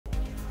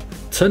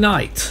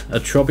Tonight, a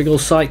tropical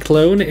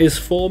cyclone is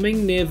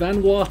forming near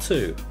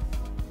Vanuatu.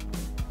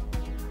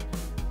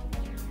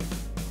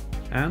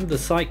 And the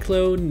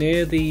cyclone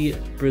near the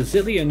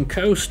Brazilian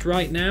coast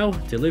right now,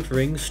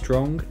 delivering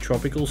strong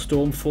tropical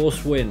storm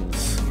force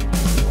winds.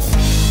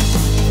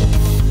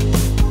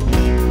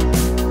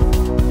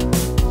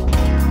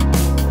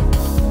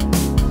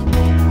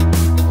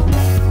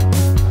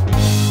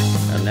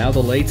 And now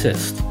the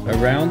latest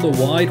around the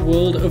wide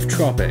world of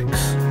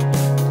tropics.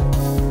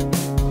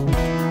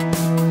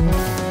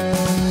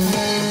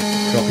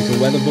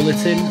 Tropical Weather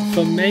Bulletin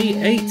for May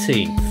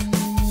 18th.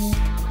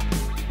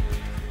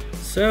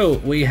 So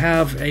we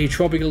have a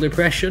tropical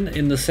depression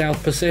in the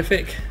South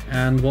Pacific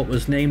and what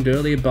was named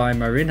earlier by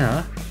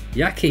Marina,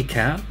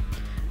 Yakica,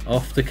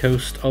 off the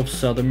coast of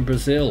southern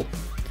Brazil.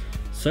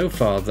 So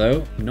far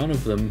though,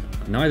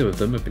 neither of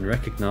them have been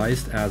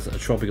recognised as a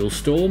tropical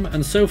storm,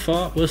 and so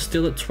far we're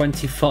still at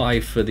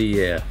 25 for the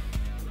year.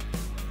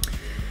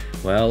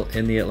 Well,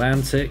 in the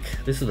Atlantic,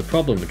 this is the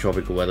problem with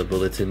tropical weather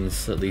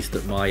bulletins, at least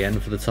at my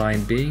end for the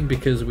time being,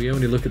 because we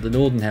only look at the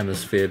northern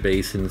hemisphere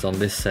basins on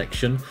this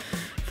section.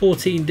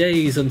 14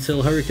 days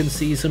until hurricane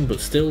season,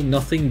 but still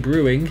nothing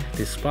brewing,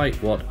 despite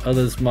what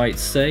others might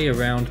say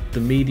around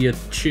the media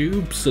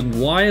tubes and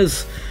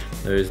wires.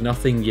 There is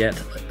nothing yet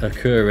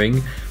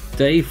occurring.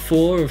 Day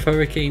 4 of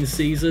hurricane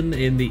season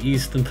in the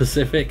eastern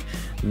Pacific,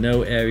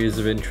 no areas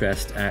of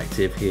interest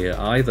active here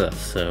either,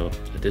 so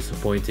a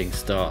disappointing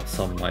start,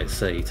 some might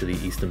say, to the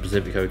eastern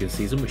Pacific hurricane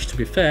season, which to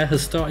be fair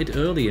has started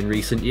early in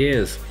recent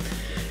years.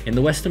 In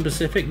the western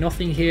Pacific,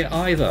 nothing here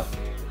either.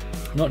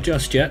 Not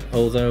just yet,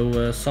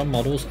 although some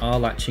models are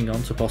latching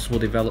on to possible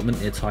development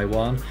near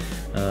Taiwan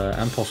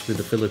and possibly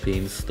the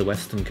Philippines, the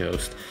western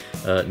coast,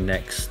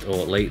 next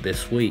or late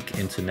this week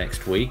into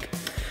next week.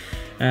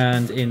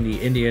 And in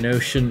the Indian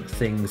Ocean,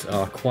 things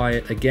are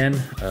quiet again.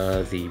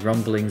 The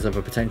rumblings of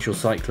a potential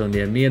cyclone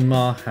near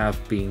Myanmar have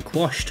been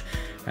quashed,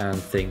 and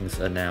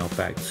things are now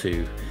back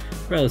to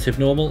relative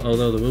normal,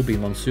 although there will be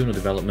monsoonal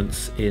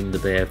developments in the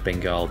Bay of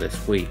Bengal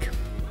this week.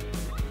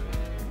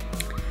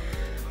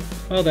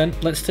 Well then,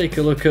 let's take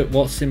a look at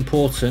what's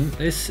important.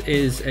 This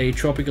is a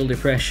tropical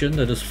depression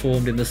that has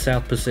formed in the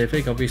South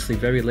Pacific, obviously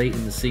very late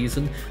in the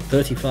season.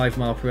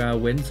 35-mile-per-hour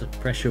winds, a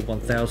pressure of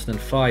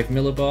 1005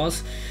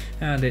 millibars,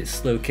 and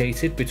it's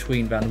located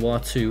between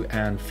Vanuatu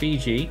and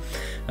Fiji,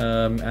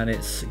 and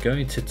it's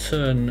going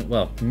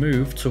to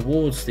move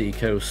towards the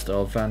coast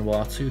of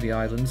Vanuatu, the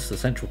islands, the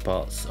central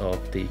parts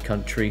of the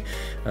country,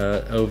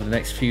 over the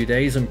next few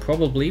days, and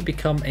probably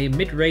become a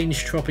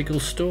mid-range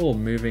tropical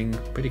storm, moving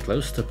pretty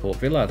close to Port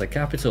Vila, the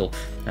capital,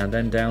 and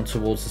then down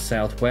towards the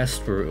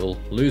southwest, where it will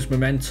lose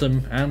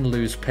momentum and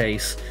lose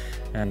pace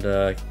and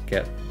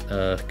get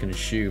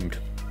consumed.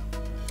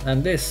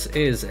 And this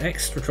is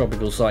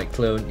extratropical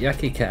cyclone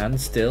Yakica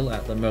still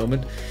at the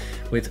moment,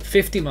 with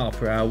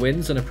 50-mile-per-hour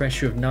winds and a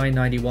pressure of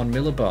 991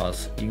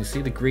 millibars. You can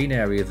see the green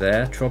area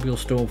there. Tropical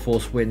storm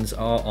force winds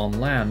are on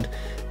land,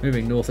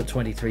 moving north at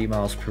 23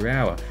 miles per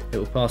hour. It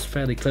will pass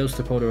fairly close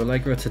to Porto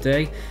Alegre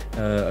today,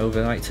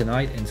 overnight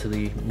tonight into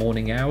the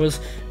morning hours,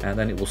 and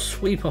then it will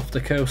sweep off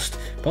the coast,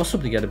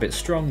 possibly get a bit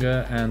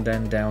stronger, and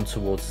then down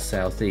towards the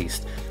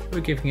southeast. We're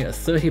giving it a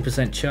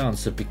 30%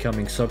 chance of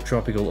becoming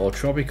subtropical or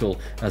tropical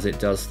as it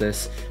does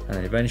this, and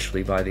then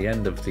eventually by the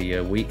end of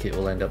the week it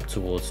will end up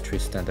towards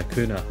Tristan da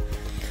Cunha.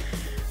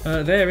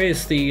 There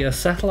is the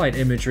satellite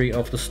imagery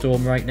of the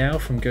storm right now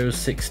from GOES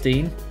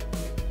 16,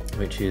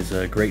 which is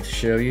great to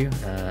show you,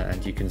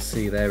 and you can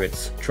see there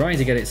it's trying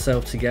to get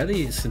itself together.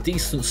 It's a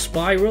decent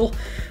spiral,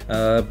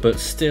 but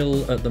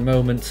still at the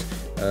moment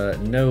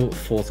no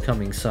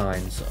forthcoming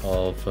signs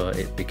of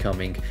it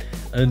becoming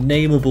a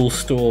nameable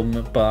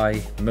storm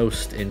by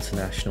most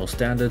international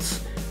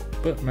standards.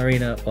 But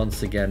Marina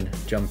once again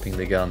jumping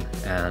the gun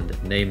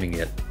and naming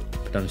it.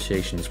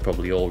 Pronunciation's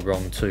probably all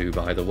wrong too,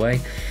 by the way.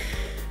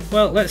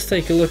 Well, let's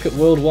take a look at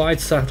worldwide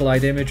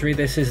satellite imagery.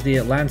 This is the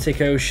Atlantic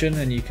Ocean,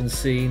 and you can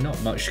see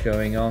not much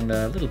going on.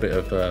 A little bit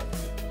of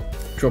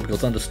tropical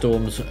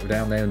thunderstorms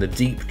down there in the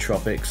deep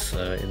tropics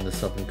in the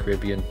southern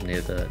Caribbean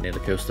near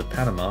the coast of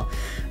Panama.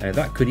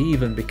 That could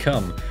even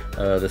become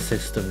the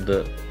system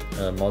that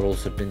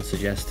models have been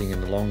suggesting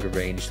in the longer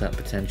range, that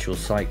potential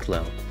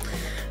cyclone.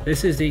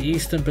 This is the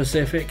eastern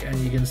Pacific, and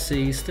you can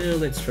see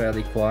still it's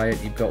fairly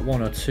quiet. You've got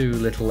one or two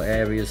little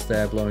areas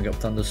there blowing up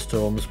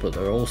thunderstorms, but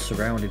they're all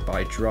surrounded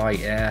by dry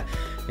air.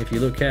 If you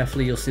look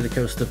carefully, you'll see the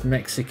coast of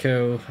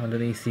Mexico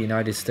underneath the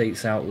United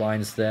States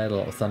outlines there. A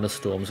lot of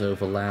thunderstorms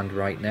over land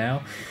right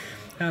now.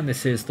 And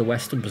this is the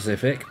western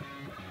Pacific,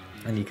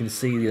 and you can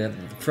see the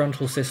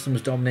frontal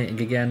systems dominating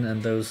again,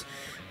 and those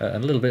a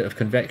little bit of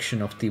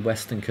convection off the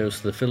western coast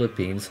of the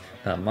Philippines.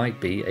 That might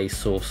be a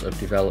source of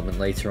development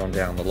later on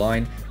down the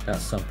line.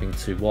 That's something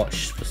to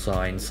watch for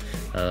signs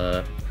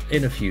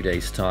in a few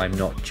days' time,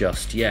 not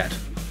just yet.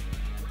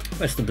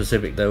 Western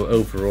Pacific though,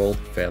 overall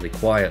fairly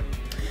quiet.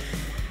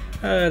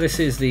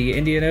 This is the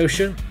Indian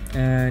Ocean,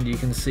 and you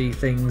can see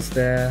things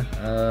there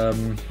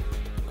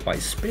quite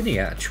spinny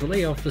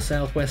actually off the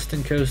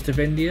southwestern coast of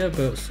India,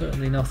 but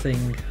certainly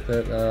nothing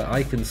that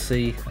I can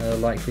see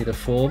likely to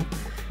form.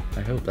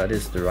 I hope that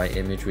is the right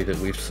imagery that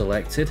we've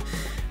selected.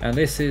 And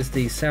this is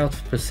the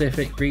South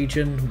Pacific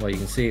region. Well, you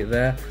can see it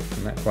there,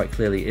 and that quite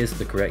clearly is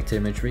the correct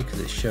imagery because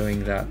it's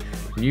showing that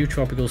new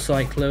tropical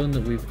cyclone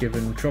that we've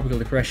given tropical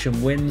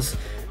depression winds.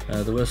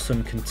 There were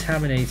some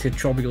contaminated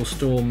tropical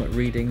storm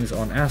readings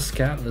on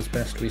ASCAT as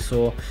best we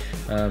saw,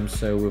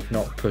 so we've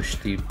not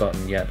pushed the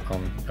button yet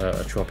on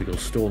a tropical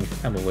storm,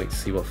 and we'll wait to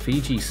see what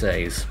Fiji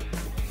says.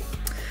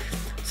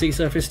 Sea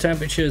surface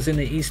temperatures in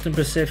the eastern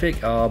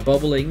Pacific are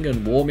bubbling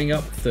and warming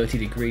up 30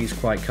 degrees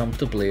quite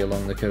comfortably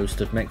along the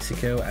coast of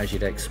Mexico, as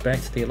you'd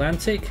expect. The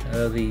Atlantic,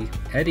 the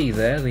eddy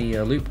there,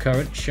 the loop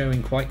current,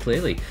 showing quite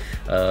clearly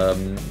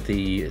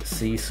the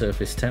sea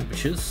surface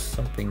temperatures.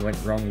 Something went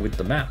wrong with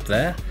the map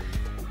there.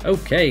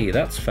 Okay,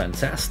 that's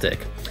fantastic.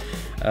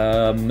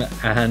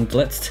 And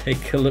let's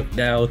take a look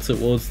now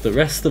towards the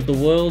rest of the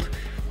world.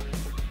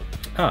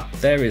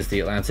 There is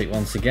the Atlantic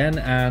once again,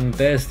 and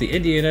there's the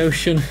Indian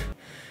Ocean.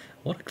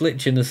 What a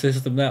glitch in the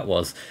system that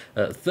was.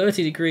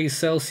 30 degrees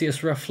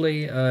Celsius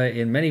roughly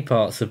in many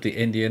parts of the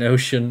Indian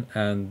Ocean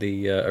and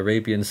the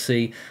Arabian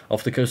Sea,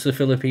 off the coast of the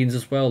Philippines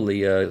as well,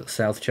 the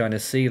South China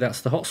Sea. That's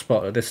the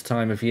hotspot at this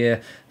time of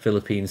year.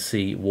 Philippine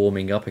Sea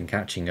warming up and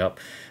catching up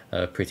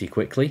pretty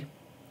quickly.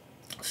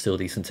 Still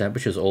decent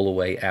temperatures all the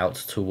way out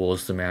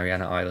towards the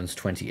Mariana Islands,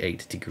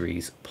 28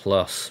 degrees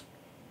plus.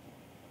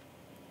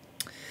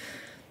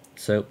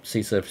 So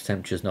sea surface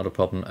temperature is not a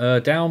problem.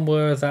 Down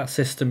where that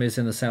system is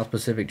in the South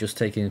Pacific, just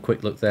taking a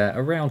quick look there,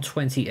 around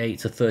 28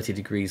 to 30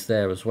 degrees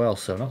there as well,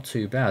 so not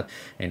too bad.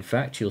 In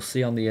fact, you'll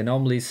see on the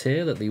anomalies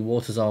here that the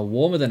waters are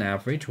warmer than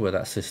average where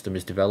that system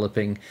is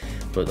developing,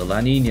 but the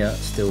La Nina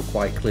still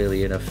quite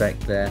clearly in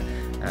effect there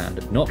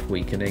and not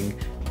weakening,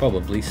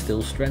 probably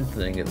still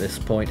strengthening at this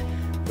point,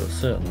 but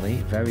certainly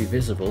very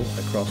visible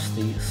across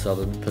the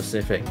southern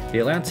Pacific. The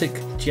Atlantic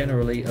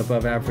generally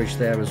above average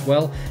there as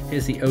well.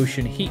 Here's the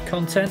ocean heat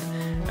content,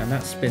 and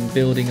that's been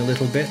building a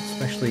little bit,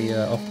 especially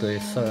off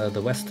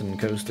the western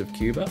coast of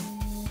Cuba.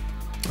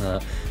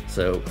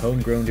 So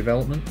homegrown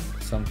development,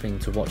 something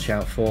to watch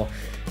out for.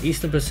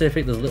 Eastern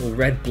Pacific, there's a little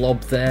red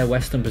blob there.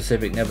 Western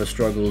Pacific never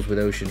struggles with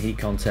ocean heat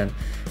content.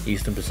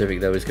 Eastern Pacific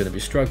though is going to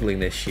be struggling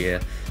this year,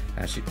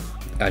 as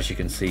you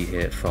can see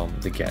here from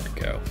the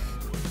get-go.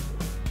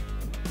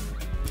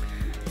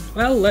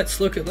 Well, let's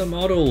look at the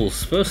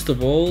models. First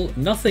of all,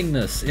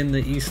 nothingness in the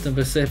Eastern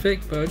Pacific,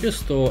 but I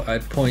just thought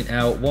I'd point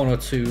out one or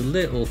two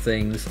little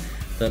things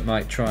that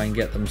might try and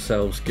get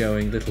themselves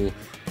going, little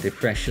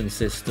depression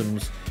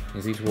systems.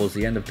 You see towards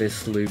the end of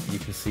this loop, you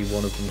can see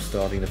one of them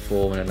starting to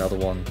form and another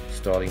one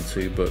starting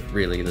to, but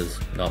really there's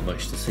not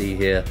much to see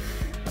here.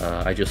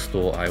 I just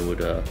thought I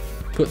would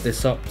put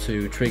this up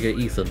to trigger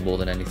Ethan more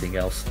than anything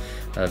else,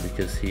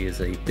 because he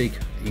is a big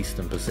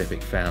Eastern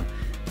Pacific fan,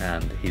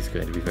 and he's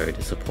going to be very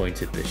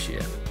disappointed this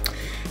year.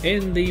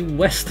 In the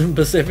Western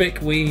Pacific,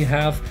 we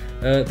have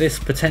this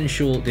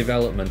potential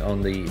development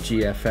on the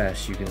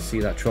GFS. You can see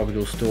that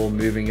tropical storm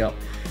moving up.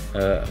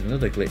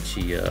 Another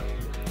glitchy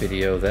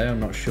video there, I'm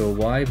not sure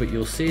why, but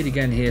you'll see it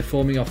again here,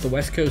 forming off the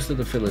west coast of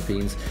the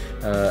Philippines,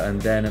 and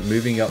then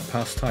moving up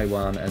past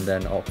Taiwan and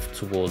then up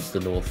towards the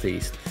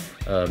northeast.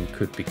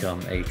 Could become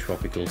a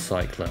tropical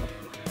cyclone.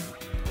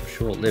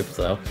 Short-lived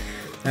though.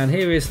 And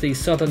here is the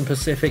southern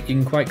Pacific. You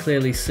can quite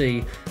clearly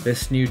see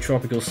this new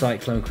tropical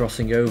cyclone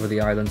crossing over the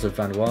islands of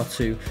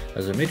Vanuatu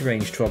as a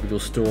mid-range tropical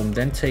storm,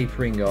 then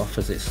tapering off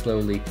as it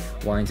slowly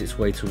winds its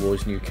way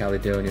towards New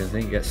Caledonia. I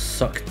think it gets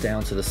sucked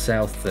down to the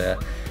south there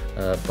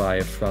by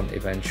a front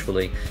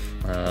eventually,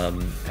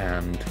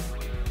 and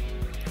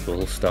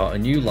we'll start a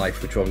new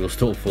life with tropical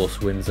storm force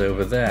winds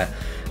over there.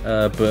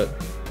 But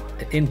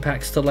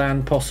impacts to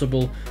land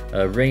possible,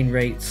 rain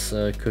rates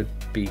could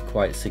be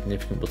quite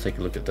significant. We'll take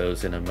a look at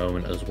those in a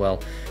moment as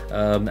well.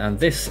 And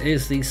this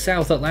is the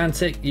South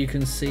Atlantic. You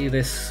can see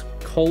this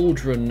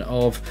cauldron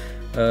of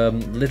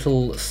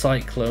little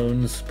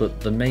cyclones, but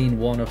the main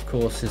one of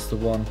course is the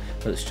one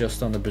that's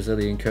just on the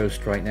Brazilian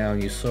coast right now.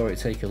 You saw it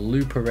take a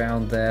loop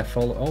around there,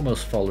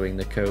 almost following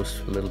the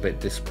coast, a little bit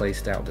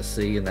displaced out to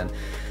sea, and then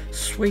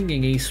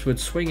swinging eastward,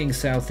 swinging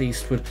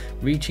southeastward,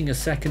 reaching a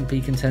second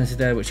peak intensity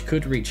there, which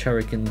could reach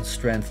hurricane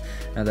strength,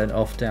 and then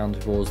off down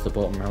towards the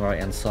bottom right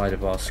hand side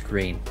of our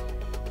screen.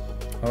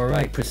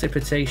 Alright,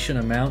 precipitation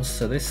amounts.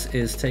 So this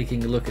is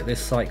taking a look at this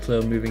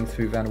cyclone moving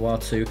through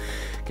Vanuatu,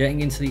 getting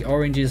into the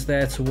oranges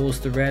there towards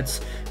the reds.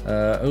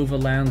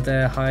 Overland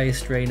there,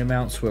 highest rain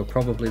amounts, we're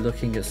probably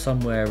looking at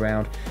somewhere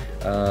around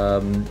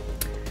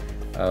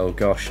oh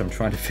gosh, I'm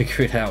trying to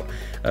figure it out.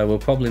 We're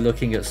probably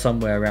looking at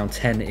somewhere around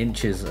 10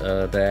 inches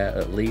there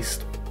at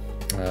least.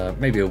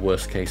 Maybe a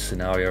worst case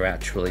scenario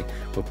actually.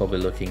 We're probably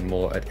looking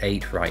more at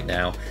 8 right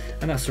now,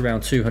 and that's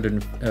around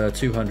 200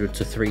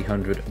 to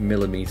 300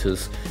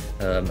 millimeters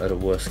at a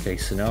worst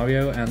case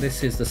scenario. And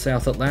this is the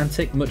South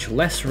Atlantic, much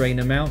less rain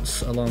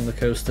amounts along the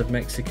coast of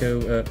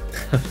Mexico,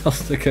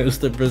 off the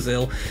coast of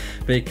Brazil,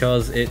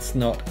 because it's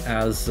not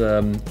as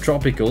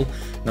tropical,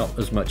 not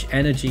as much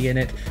energy in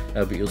it,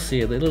 but you'll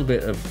see a little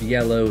bit of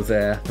yellow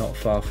there, not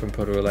far from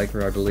Porto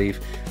Alegre I believe,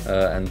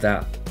 and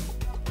that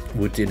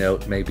would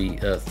denote maybe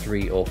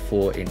 3 or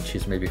 4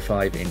 inches, maybe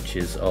 5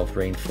 inches of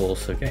rainfall,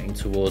 so getting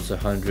towards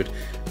 100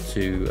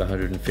 to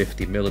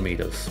 150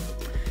 millimeters.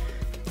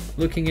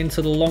 Looking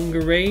into the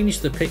longer range,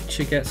 the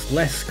picture gets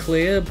less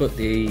clear, but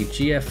the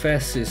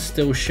GFS is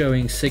still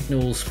showing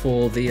signals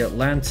for the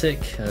Atlantic,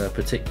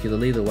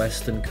 particularly the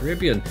Western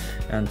Caribbean,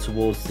 and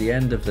towards the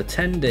end of the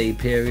 10-day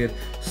period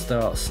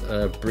starts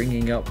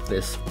bringing up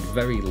this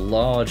very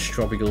large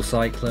tropical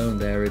cyclone.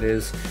 There it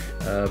is,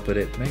 but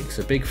it makes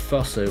a big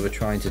fuss over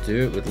trying to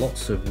do it with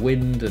lots of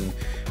wind and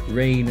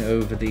rain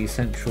over the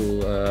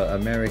Central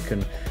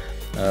American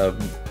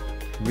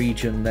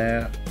region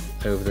there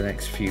over the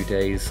next few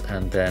days,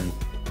 and then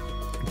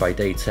by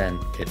day 10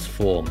 it's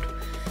formed.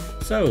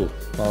 So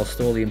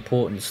whilst all the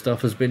important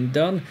stuff has been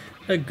done,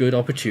 a good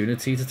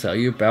opportunity to tell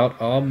you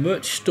about our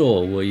merch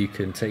store, where you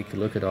can take a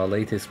look at our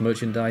latest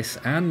merchandise,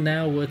 and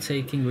now we're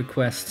taking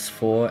requests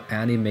for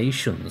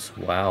animations.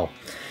 Wow.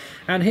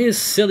 And here's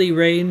Silly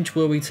Range,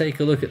 where we take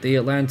a look at the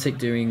Atlantic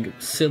doing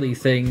silly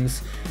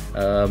things.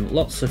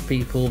 Lots of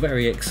people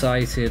very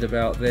excited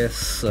about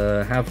this,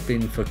 have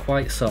been for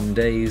quite some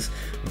days,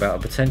 about a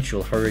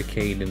potential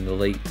hurricane in the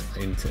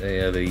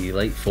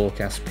late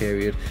forecast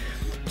period.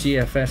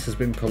 GFS has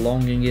been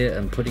prolonging it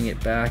and putting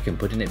it back and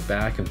putting it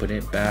back and putting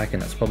it back,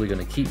 and that's probably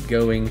going to keep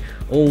going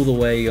all the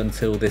way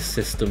until this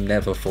system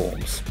never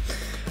forms.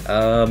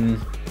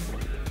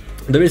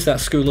 There is that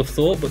school of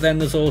thought, but then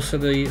there's also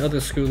the other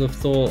school of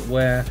thought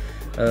where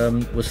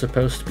we're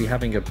supposed to be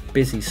having a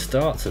busy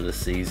start to the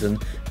season,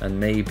 and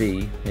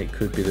maybe it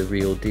could be the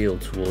real deal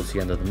towards the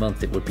end of the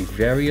month. It would be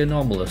very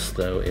anomalous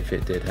though if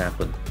it did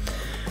happen.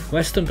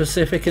 Western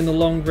Pacific in the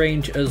long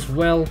range as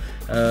well.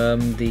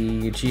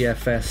 The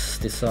GFS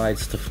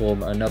decides to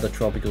form another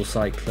tropical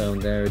cyclone.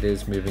 There it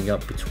is, moving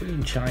up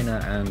between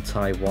China and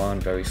Taiwan.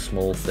 Very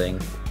small thing.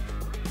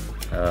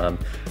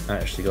 I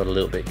actually got a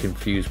little bit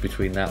confused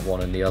between that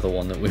one and the other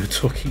one that we were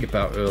talking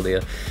about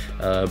earlier,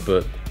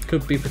 but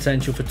could be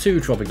potential for 2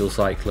 tropical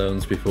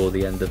cyclones before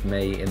the end of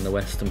May in the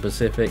Western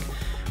Pacific,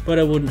 but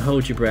I wouldn't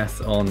hold your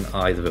breath on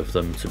either of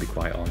them, to be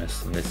quite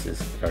honest, and this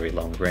is very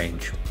long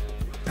range.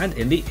 And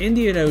in the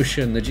Indian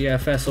Ocean, the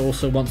GFS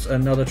also wants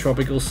another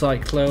tropical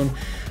cyclone,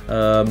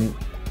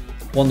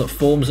 one that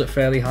forms at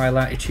fairly high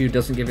latitude,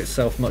 doesn't give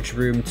itself much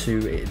room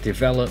to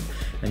develop,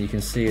 and you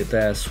can see it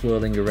there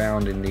swirling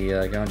around in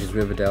the Ganges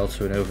River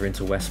Delta and over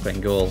into West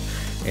Bengal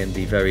in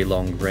the very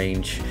long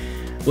range.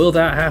 Will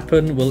that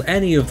happen? Will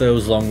any of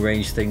those long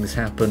range things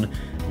happen?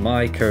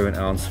 My current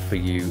answer for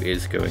you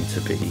is going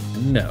to be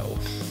no.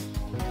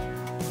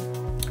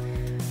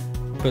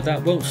 But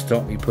that won't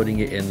stop me putting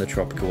it in the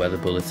Tropical Weather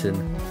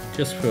Bulletin,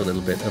 just for a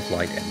little bit of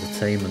light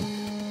entertainment.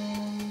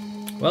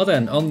 Well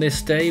then, on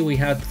this day we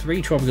had 3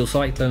 tropical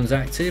cyclones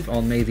active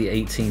on May the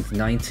 18th,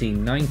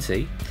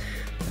 1990.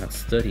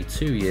 That's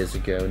 32 years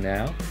ago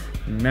now.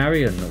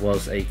 Marion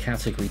was a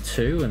Category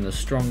 2 and the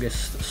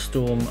strongest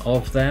storm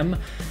of them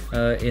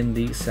in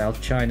the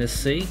South China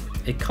Sea.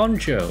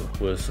 Ikonjo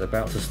was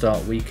about to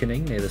start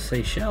weakening near the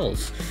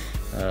Seychelles.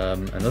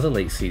 Another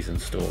late season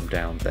storm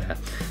down there.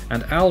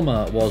 And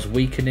Alma was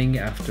weakening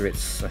after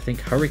its, I think,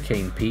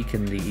 hurricane peak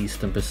in the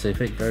Eastern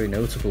Pacific. Very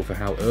notable for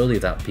how early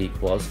that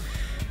peak was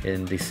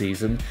in the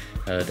season,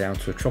 down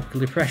to a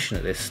tropical depression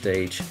at this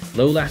stage.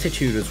 Low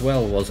latitude as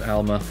well was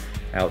Alma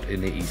out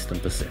in the Eastern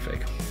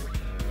Pacific.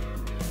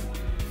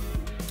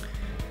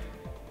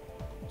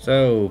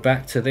 So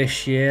back to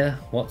this year,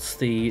 what's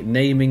the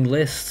naming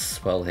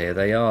lists? Well, here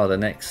they are. The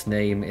next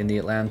name in the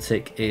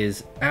Atlantic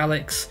is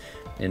Alex.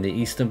 In the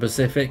Eastern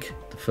Pacific,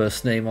 the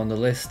first name on the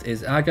list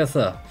is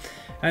Agatha.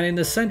 And in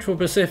the Central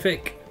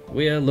Pacific,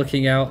 we are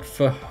looking out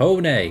for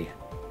Hone.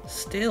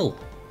 Still.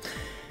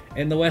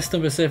 In the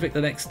Western Pacific,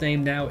 the next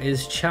name now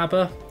is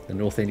Chaba. The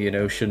North Indian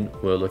Ocean,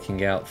 we're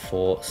looking out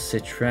for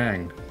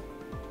Sitrang.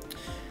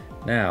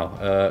 Now,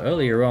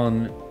 earlier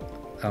on,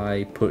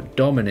 I put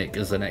Dominic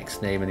as the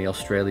next name in the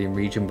Australian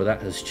region, but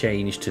that has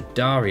changed to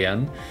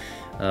Darian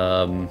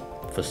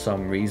for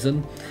some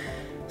reason.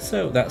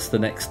 So that's the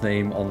next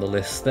name on the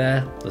list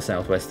there. The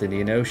Southwest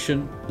Indian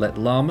Ocean, let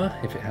Lama,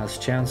 if it has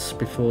chance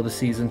before the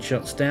season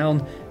shuts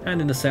down. And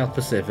in the South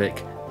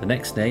Pacific, the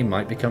next name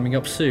might be coming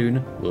up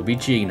soon, will be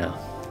Gina.